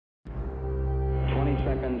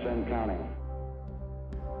seconds and counting.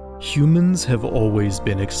 Humans have always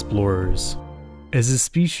been explorers. As a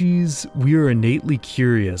species, we are innately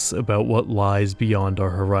curious about what lies beyond our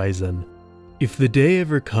horizon. If the day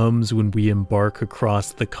ever comes when we embark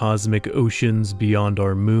across the cosmic oceans beyond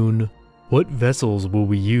our moon, what vessels will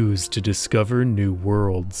we use to discover new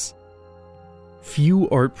worlds? Few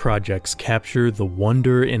art projects capture the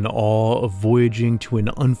wonder and awe of voyaging to an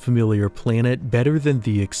unfamiliar planet better than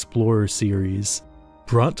the Explorer series.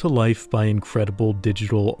 Brought to life by incredible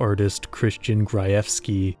digital artist Christian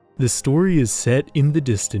Grajewski, the story is set in the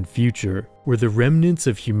distant future, where the remnants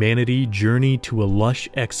of humanity journey to a lush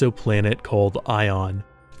exoplanet called Aion.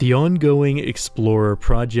 The ongoing Explorer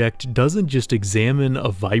project doesn't just examine a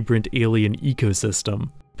vibrant alien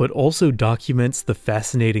ecosystem, but also documents the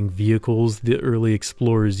fascinating vehicles the early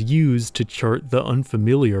explorers used to chart the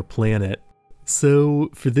unfamiliar planet. So,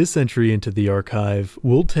 for this entry into the archive,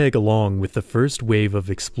 we'll tag along with the first wave of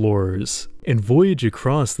explorers, and voyage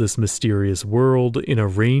across this mysterious world in a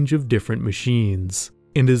range of different machines.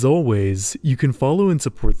 And as always, you can follow and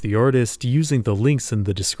support the artist using the links in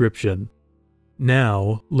the description.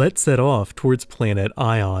 Now, let's set off towards planet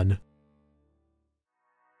Aion.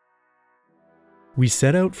 We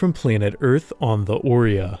set out from planet Earth on the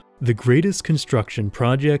Aurea, the greatest construction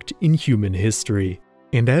project in human history.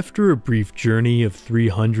 And after a brief journey of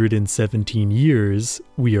 317 years,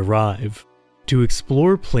 we arrive. To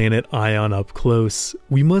explore planet Aion up close,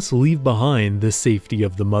 we must leave behind the safety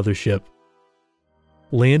of the mothership.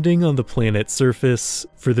 Landing on the planet's surface,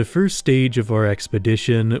 for the first stage of our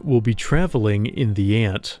expedition, we'll be traveling in the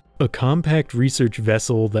Ant, a compact research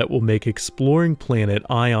vessel that will make exploring planet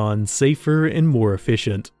Aion safer and more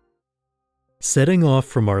efficient. Setting off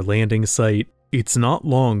from our landing site, it's not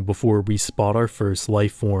long before we spot our first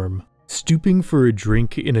life form. Stooping for a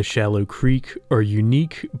drink in a shallow creek are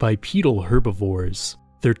unique bipedal herbivores.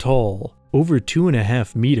 They're tall, over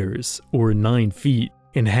 2.5 meters, or 9 feet,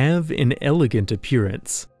 and have an elegant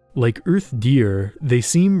appearance. Like Earth deer, they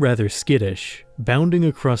seem rather skittish, bounding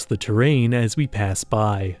across the terrain as we pass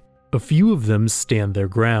by. A few of them stand their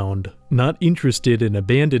ground, not interested in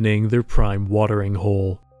abandoning their prime watering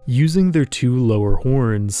hole. Using their 2 lower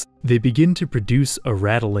horns, they begin to produce a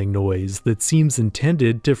rattling noise that seems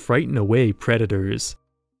intended to frighten away predators.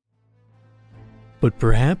 But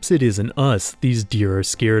perhaps it isn't us these deer are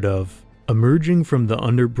scared of. Emerging from the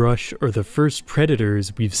underbrush are the first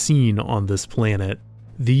predators we've seen on this planet.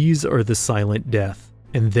 These are the Silent Death,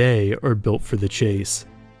 and they are built for the chase.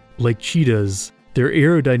 Like cheetahs, their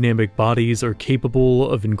aerodynamic bodies are capable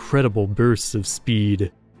of incredible bursts of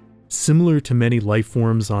speed. Similar to many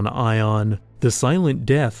lifeforms on Aion, the Silent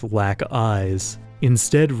Death lack eyes,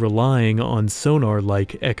 instead relying on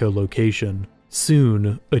sonar-like echolocation.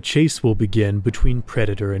 Soon, a chase will begin between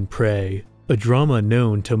predator and prey, a drama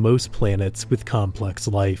known to most planets with complex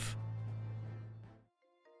life.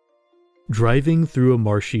 Driving through a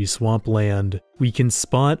marshy swampland, we can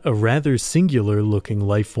spot a rather singular-looking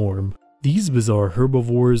lifeform. These bizarre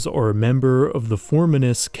herbivores are a member of the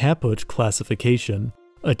Forminus caput classification,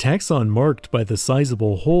 a taxon marked by the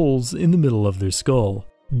sizable holes in the middle of their skull.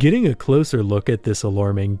 Getting a closer look at this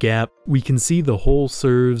alarming gap, we can see the hole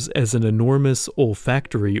serves as an enormous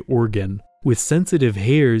olfactory organ, with sensitive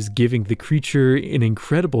hairs giving the creature an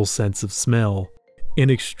incredible sense of smell.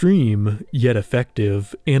 An extreme, yet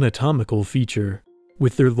effective, anatomical feature.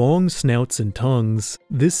 With their long snouts and tongues,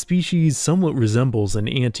 this species somewhat resembles an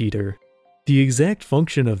anteater. The exact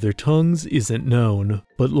function of their tongues isn't known,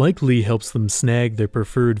 but likely helps them snag their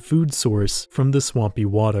preferred food source from the swampy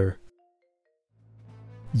water.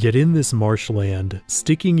 Yet in this marshland,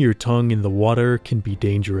 sticking your tongue in the water can be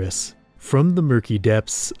dangerous. From the murky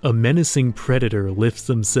depths, a menacing predator lifts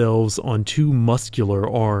themselves on 2 muscular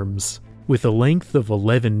arms. With a length of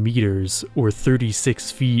 11 meters, or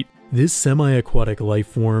 36 feet, this semi-aquatic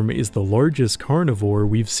lifeform is the largest carnivore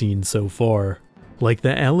we've seen so far. Like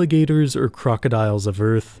the alligators or crocodiles of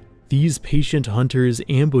Earth, these patient hunters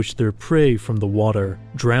ambush their prey from the water,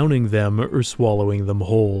 drowning them or swallowing them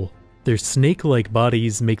whole. Their snake-like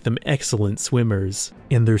bodies make them excellent swimmers,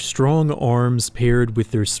 and their strong arms paired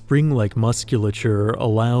with their spring-like musculature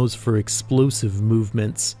allows for explosive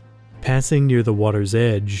movements. Passing near the water's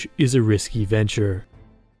edge is a risky venture.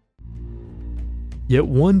 Yet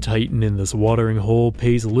one titan in this watering hole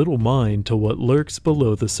pays little mind to what lurks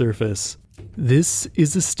below the surface. This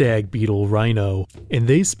is a stag beetle rhino, and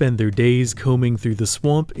they spend their days combing through the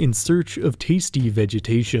swamp in search of tasty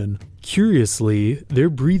vegetation. Curiously, their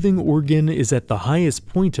breathing organ is at the highest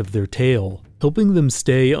point of their tail, helping them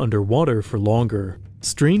stay underwater for longer.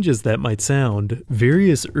 Strange as that might sound,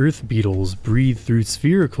 various earth beetles breathe through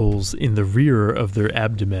sphericals in the rear of their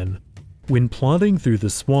abdomen. When plodding through the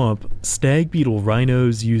swamp, stag beetle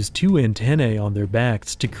rhinos use two antennae on their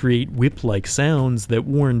backs to create whip-like sounds that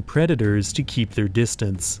warn predators to keep their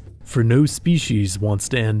distance, for no species wants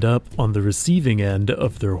to end up on the receiving end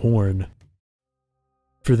of their horn.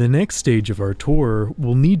 For the next stage of our tour,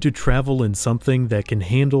 we'll need to travel in something that can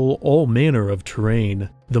handle all manner of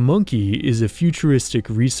terrain. The Monkey is a futuristic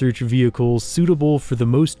research vehicle suitable for the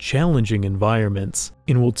most challenging environments,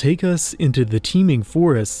 and will take us into the teeming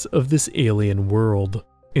forests of this alien world.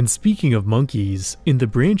 And speaking of monkeys, in the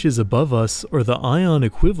branches above us are the Aion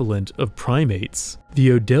equivalent of primates. The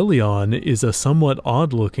Odelion is a somewhat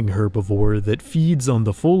odd-looking herbivore that feeds on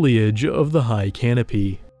the foliage of the high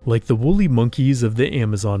canopy. Like the woolly monkeys of the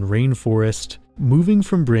Amazon rainforest, moving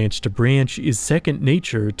from branch to branch is second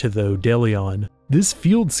nature to the Odelion. This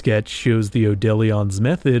field sketch shows the Odelion's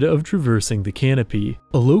method of traversing the canopy,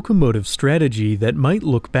 a locomotive strategy that might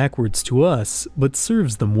look backwards to us, but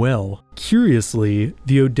serves them well. Curiously,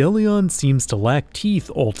 the Odelion seems to lack teeth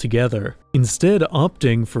altogether, instead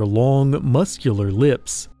opting for long, muscular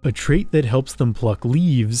lips, a trait that helps them pluck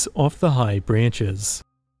leaves off the high branches.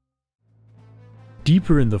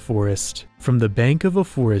 Deeper in the forest, from the bank of a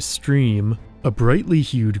forest stream, a brightly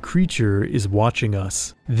hued creature is watching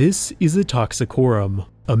us. This is a Toxicorum,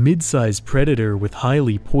 a mid-sized predator with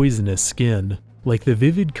highly poisonous skin. Like the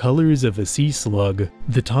vivid colors of a sea slug,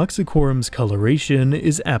 the Toxicorum's coloration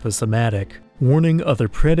is aposematic, warning other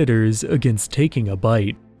predators against taking a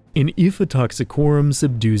bite. And if a Toxicorum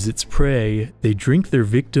subdues its prey, they drink their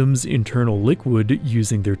victim's internal liquid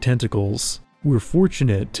using their tentacles. We're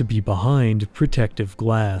fortunate to be behind protective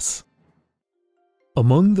glass.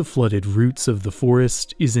 Among the flooded roots of the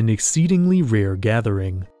forest is an exceedingly rare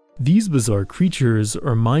gathering. These bizarre creatures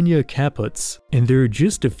are Mania caputs, and there are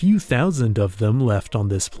just a few thousand of them left on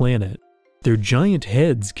this planet. Their giant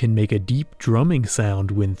heads can make a deep drumming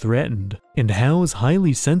sound when threatened, and house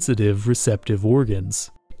highly sensitive receptive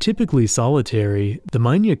organs. Typically solitary, the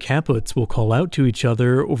Mania caputs will call out to each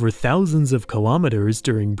other over thousands of kilometers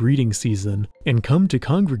during breeding season, and come to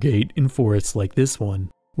congregate in forests like this one.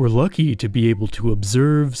 We're lucky to be able to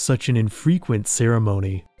observe such an infrequent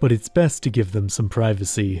ceremony, but it's best to give them some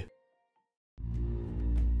privacy.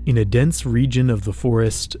 In a dense region of the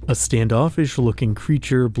forest, a standoffish-looking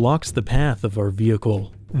creature blocks the path of our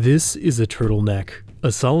vehicle. This is a turtleneck,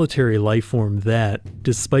 a solitary lifeform that,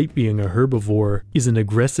 despite being a herbivore, is an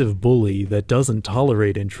aggressive bully that doesn't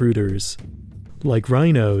tolerate intruders. Like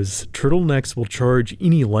rhinos, turtlenecks will charge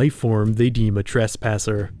any lifeform they deem a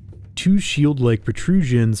trespasser. Two shield-like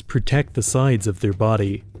protrusions protect the sides of their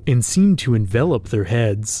body, and seem to envelop their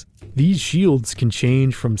heads. These shields can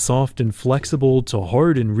change from soft and flexible to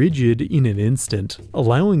hard and rigid in an instant,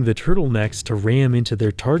 allowing the turtlenecks to ram into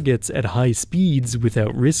their targets at high speeds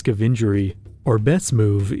without risk of injury. Our best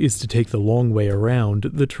move is to take the long way around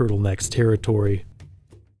the turtleneck's territory.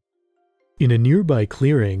 In a nearby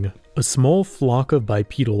clearing, a small flock of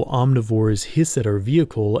bipedal omnivores hiss at our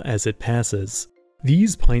vehicle as it passes.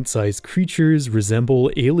 These pint-sized creatures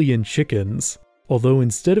resemble alien chickens, although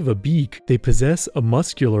instead of a beak, they possess a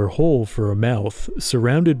muscular hole for a mouth,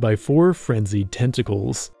 surrounded by 4 frenzied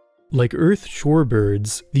tentacles. Like Earth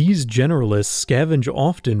shorebirds, these generalists scavenge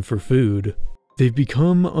often for food. They've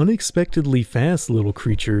become unexpectedly fast little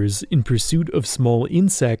creatures in pursuit of small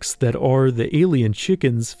insects that are the alien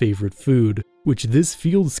chicken's favorite food, which this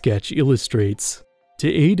field sketch illustrates.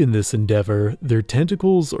 To aid in this endeavor, their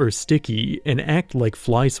tentacles are sticky and act like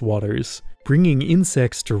fly swatters, bringing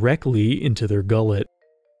insects directly into their gullet.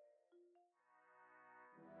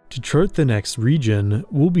 To chart the next region,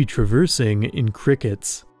 we'll be traversing in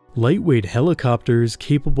crickets, lightweight helicopters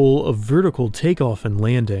capable of vertical takeoff and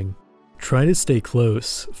landing. Try to stay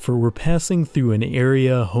close, for we're passing through an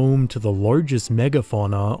area home to the largest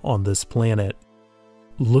megafauna on this planet.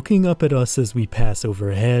 Looking up at us as we pass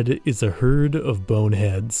overhead is a herd of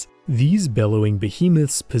boneheads. These bellowing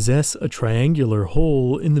behemoths possess a triangular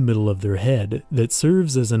hole in the middle of their head that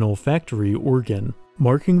serves as an olfactory organ,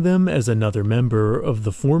 marking them as another member of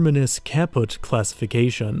the Forminus caput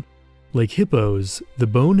classification. Like hippos, the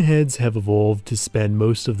boneheads have evolved to spend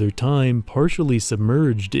most of their time partially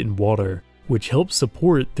submerged in water, which helps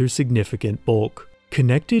support their significant bulk.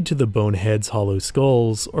 Connected to the boneheads' hollow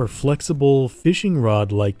skulls are flexible, fishing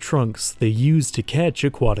rod-like trunks they use to catch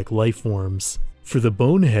aquatic lifeforms. For the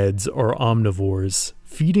boneheads are omnivores,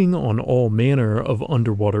 feeding on all manner of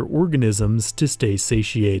underwater organisms to stay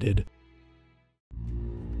satiated.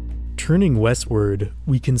 Turning westward,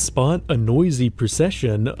 we can spot a noisy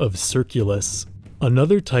procession of circulus.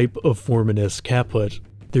 Another type of Forminus caput.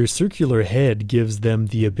 Their circular head gives them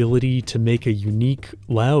the ability to make a unique,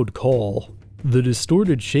 loud call. The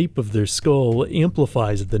distorted shape of their skull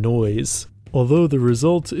amplifies the noise, although the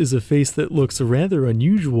result is a face that looks rather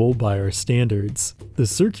unusual by our standards. The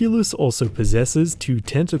Circulus also possesses 2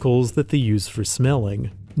 tentacles that they use for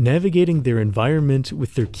smelling, navigating their environment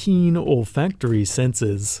with their keen olfactory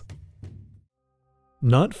senses.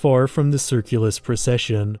 Not far from the Circulus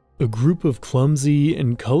procession, a group of clumsy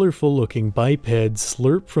and colorful-looking bipeds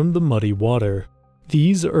slurp from the muddy water.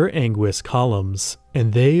 These are anguis columns,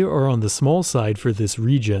 and they are on the small side for this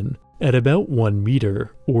region, at about 1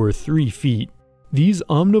 meter, or 3 feet. These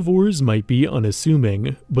omnivores might be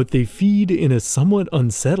unassuming, but they feed in a somewhat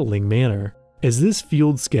unsettling manner. As this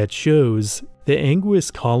field sketch shows, the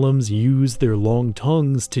anguis columns use their long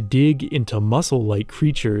tongues to dig into mussel-like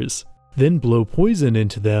creatures, then blow poison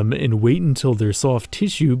into them and wait until their soft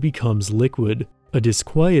tissue becomes liquid, a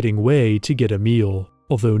disquieting way to get a meal,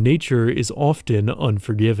 although nature is often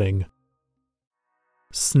unforgiving.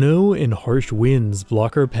 Snow and harsh winds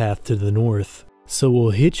block our path to the north, so we'll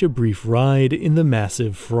hitch a brief ride in the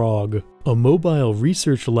massive Frog, a mobile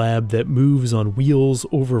research lab that moves on wheels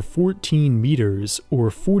over 14 meters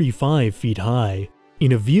or 45 feet high.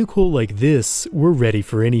 In a vehicle like this, we're ready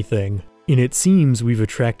for anything, and it seems we've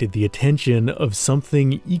attracted the attention of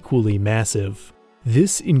something equally massive.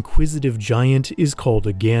 This inquisitive giant is called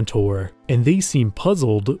a Gantor, and they seem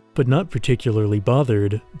puzzled, but not particularly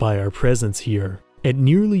bothered, by our presence here. At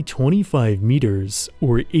nearly 25 meters,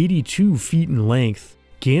 or 82 feet in length,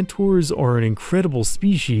 Gantors are an incredible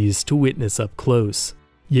species to witness up close.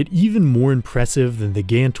 Yet even more impressive than the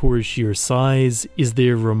Gantor's sheer size is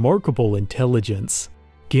their remarkable intelligence.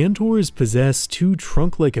 Gantors possess 2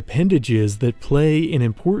 trunk-like appendages that play an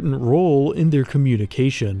important role in their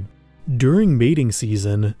communication. During mating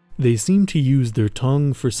season, they seem to use their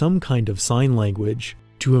tongue for some kind of sign language,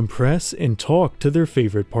 to impress and talk to their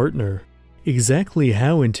favorite partner. Exactly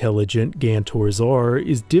how intelligent Gantors are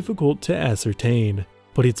is difficult to ascertain,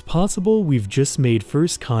 but it's possible we've just made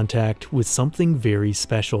first contact with something very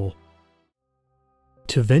special.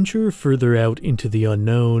 To venture further out into the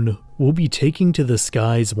unknown, we'll be taking to the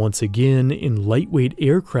skies once again in lightweight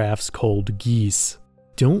aircrafts called geese.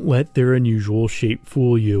 Don't let their unusual shape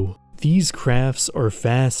fool you. These crafts are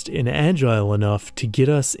fast and agile enough to get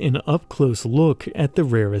us an up-close look at the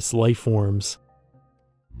rarest lifeforms.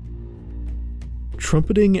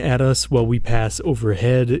 Trumpeting at us while we pass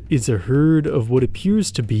overhead is a herd of what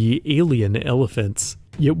appears to be alien elephants.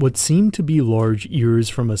 Yet what seem to be large ears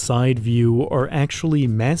from a side view are actually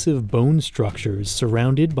massive bone structures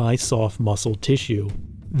surrounded by soft muscle tissue.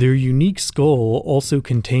 Their unique skull also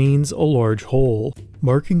contains a large hole,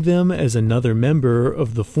 marking them as another member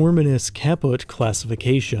of the Forminus caput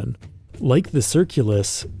classification. Like the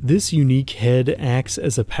Circulus, this unique head acts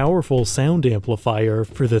as a powerful sound amplifier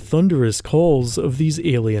for the thunderous calls of these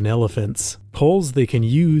alien elephants, calls they can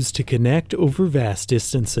use to connect over vast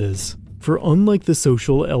distances. For unlike the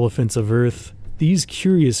social elephants of Earth, these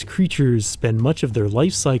curious creatures spend much of their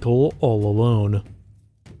life cycle all alone.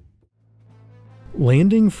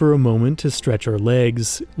 Landing for a moment to stretch our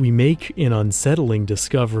legs, we make an unsettling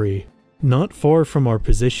discovery. Not far from our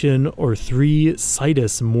position are 3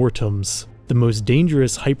 Situs mortums, the most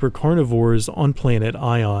dangerous hypercarnivores on planet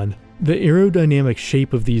Aion. The aerodynamic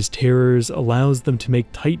shape of these terrors allows them to make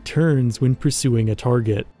tight turns when pursuing a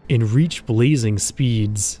target, and reach blazing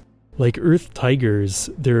speeds. Like Earth tigers,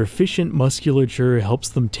 their efficient musculature helps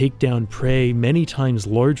them take down prey many times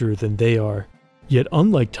larger than they are. Yet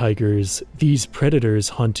unlike tigers, these predators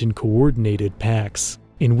hunt in coordinated packs.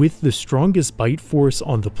 And with the strongest bite force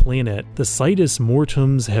on the planet, the Situs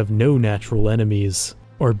mortums have no natural enemies.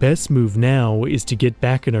 Our best move now is to get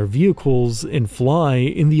back in our vehicles and fly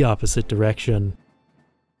in the opposite direction.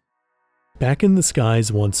 Back in the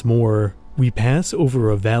skies once more, we pass over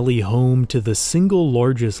a valley home to the single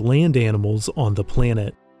largest land animals on the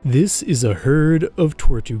planet. This is a herd of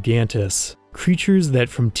Tortugantus, creatures that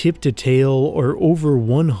from tip to tail are over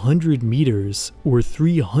 100 meters or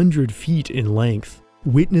 300 feet in length.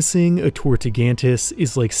 Witnessing a Tortugantus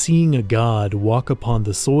is like seeing a god walk upon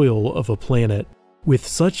the soil of a planet. With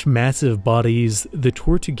such massive bodies, the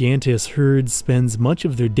Tortugantus herd spends much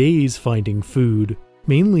of their days finding food,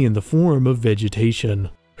 mainly in the form of vegetation.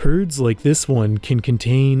 Herds like this one can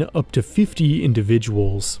contain up to 50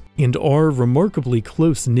 individuals, and are remarkably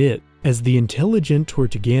close-knit, as the intelligent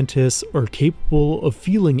Tortugantus are capable of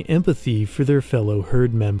feeling empathy for their fellow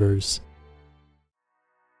herd members.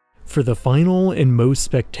 For the final and most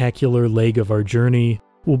spectacular leg of our journey,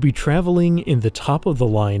 we'll be traveling in the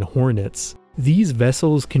top-of-the-line Hornets. These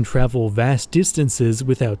vessels can travel vast distances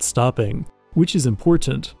without stopping, which is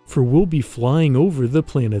important, for we'll be flying over the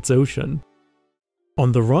planet's ocean.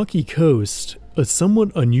 On the rocky coast, a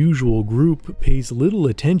somewhat unusual group pays little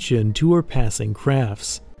attention to our passing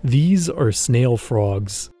crafts. These are snail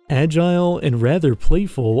frogs, agile and rather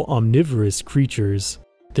playful omnivorous creatures.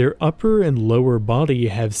 Their upper and lower body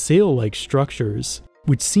have sail-like structures,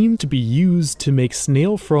 which seem to be used to make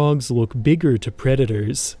snail frogs look bigger to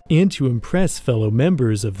predators and to impress fellow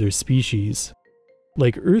members of their species.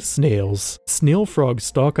 Like earth snails, snail frog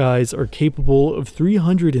stalk eyes are capable of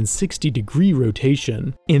 360-degree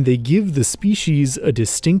rotation, and they give the species a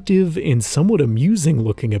distinctive and somewhat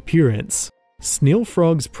amusing-looking appearance. Snail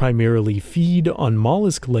frogs primarily feed on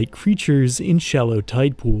mollusk-like creatures in shallow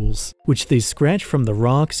tide pools, which they scratch from the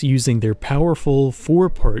rocks using their powerful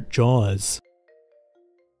 4-part jaws.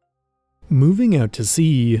 Moving out to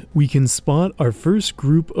sea, we can spot our first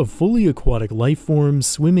group of fully aquatic life forms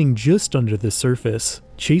swimming just under the surface.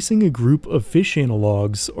 Chasing a group of fish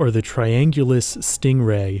analogues are the triangulus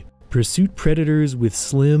stingray, pursuit predators with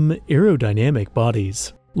slim, aerodynamic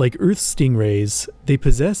bodies. Like Earth stingrays, they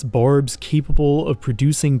possess barbs capable of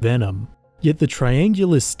producing venom. Yet the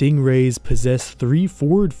triangulus stingrays possess 3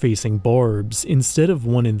 forward-facing barbs instead of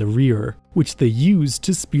 1 in the rear, which they use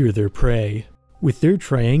to spear their prey. With their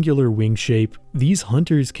triangular wing shape, these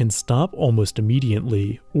hunters can stop almost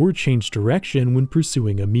immediately, or change direction when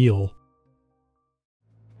pursuing a meal.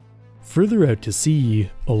 Further out to sea,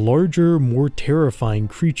 a larger, more terrifying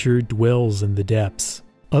creature dwells in the depths.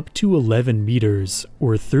 Up to 11 meters,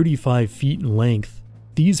 or 35 feet in length,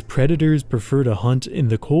 these predators prefer to hunt in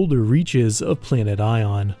the colder reaches of planet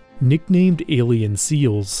Aion. Nicknamed alien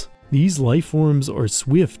seals, these lifeforms are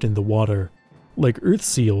swift in the water. Like Earth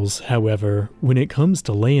seals, however, when it comes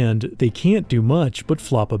to land, they can't do much but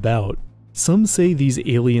flop about. Some say these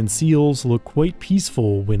alien seals look quite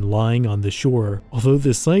peaceful when lying on the shore, although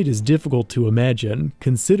the sight is difficult to imagine,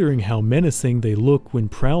 considering how menacing they look when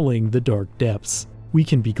prowling the dark depths. We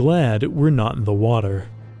can be glad we're not in the water.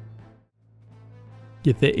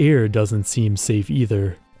 Yet the air doesn't seem safe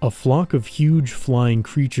either. A flock of huge flying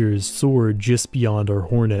creatures soar just beyond our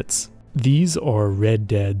hornets. These are red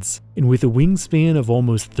deads, and with a wingspan of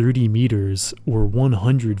almost 30 meters, or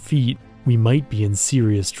 100 feet, we might be in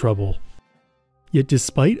serious trouble. Yet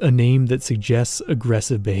despite a name that suggests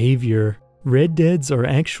aggressive behavior, red deads are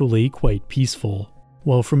actually quite peaceful.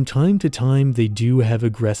 While from time to time they do have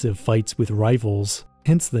aggressive fights with rivals,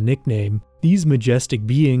 hence the nickname, these majestic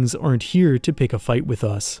beings aren't here to pick a fight with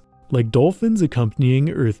us. Like dolphins accompanying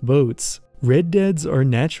Earth boats, red deads are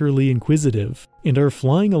naturally inquisitive, and are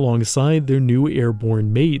flying alongside their new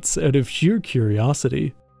airborne mates out of sheer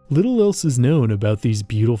curiosity. Little else is known about these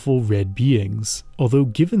beautiful red beings, although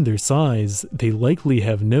given their size, they likely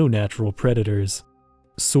have no natural predators.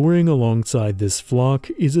 Soaring alongside this flock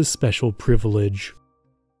is a special privilege.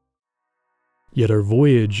 Yet our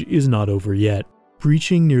voyage is not over yet.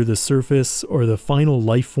 Breaching near the surface are the final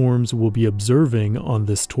lifeforms we'll be observing on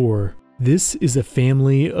this tour. This is a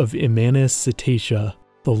family of Imanis cetacea,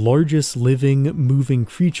 the largest living, moving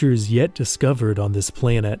creatures yet discovered on this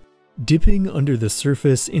planet. Dipping under the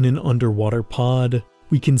surface in an underwater pod,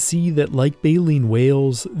 we can see that like baleen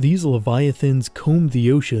whales, these leviathans comb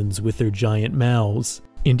the oceans with their giant mouths,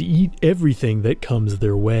 and eat everything that comes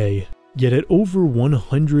their way. Yet at over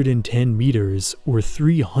 110 meters, or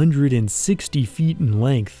 360 feet in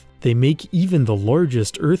length, they make even the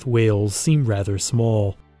largest earth whales seem rather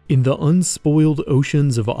small. In the unspoiled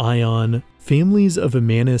oceans of Aion, families of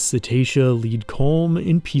Imanis cetacea lead calm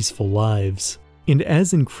and peaceful lives. And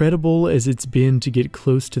as incredible as it's been to get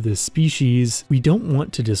close to this species, we don't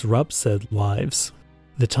want to disrupt said lives.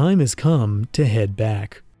 The time has come to head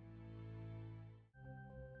back.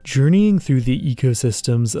 Journeying through the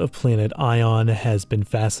ecosystems of planet Aion has been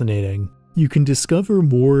fascinating. You can discover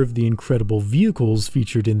more of the incredible vehicles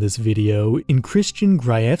featured in this video in Christian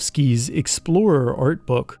Grajewski's Explorer art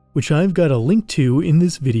book, which I've got a link to in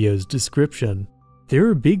this video's description. There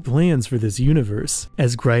are big plans for this universe,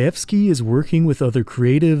 as Grajewski is working with other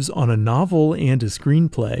creatives on a novel and a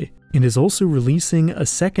screenplay, and is also releasing a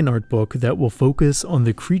second art book that will focus on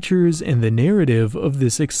the creatures and the narrative of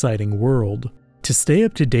this exciting world. To stay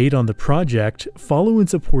up to date on the project, follow and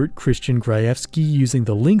support Christian Grajewski using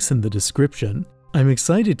the links in the description. I'm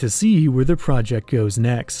excited to see where the project goes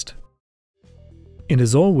next. And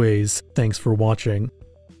as always, thanks for watching.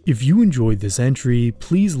 If you enjoyed this entry,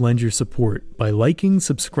 please lend your support by liking,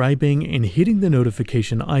 subscribing, and hitting the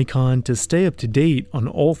notification icon to stay up to date on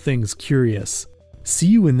all things curious. See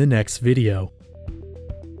you in the next video.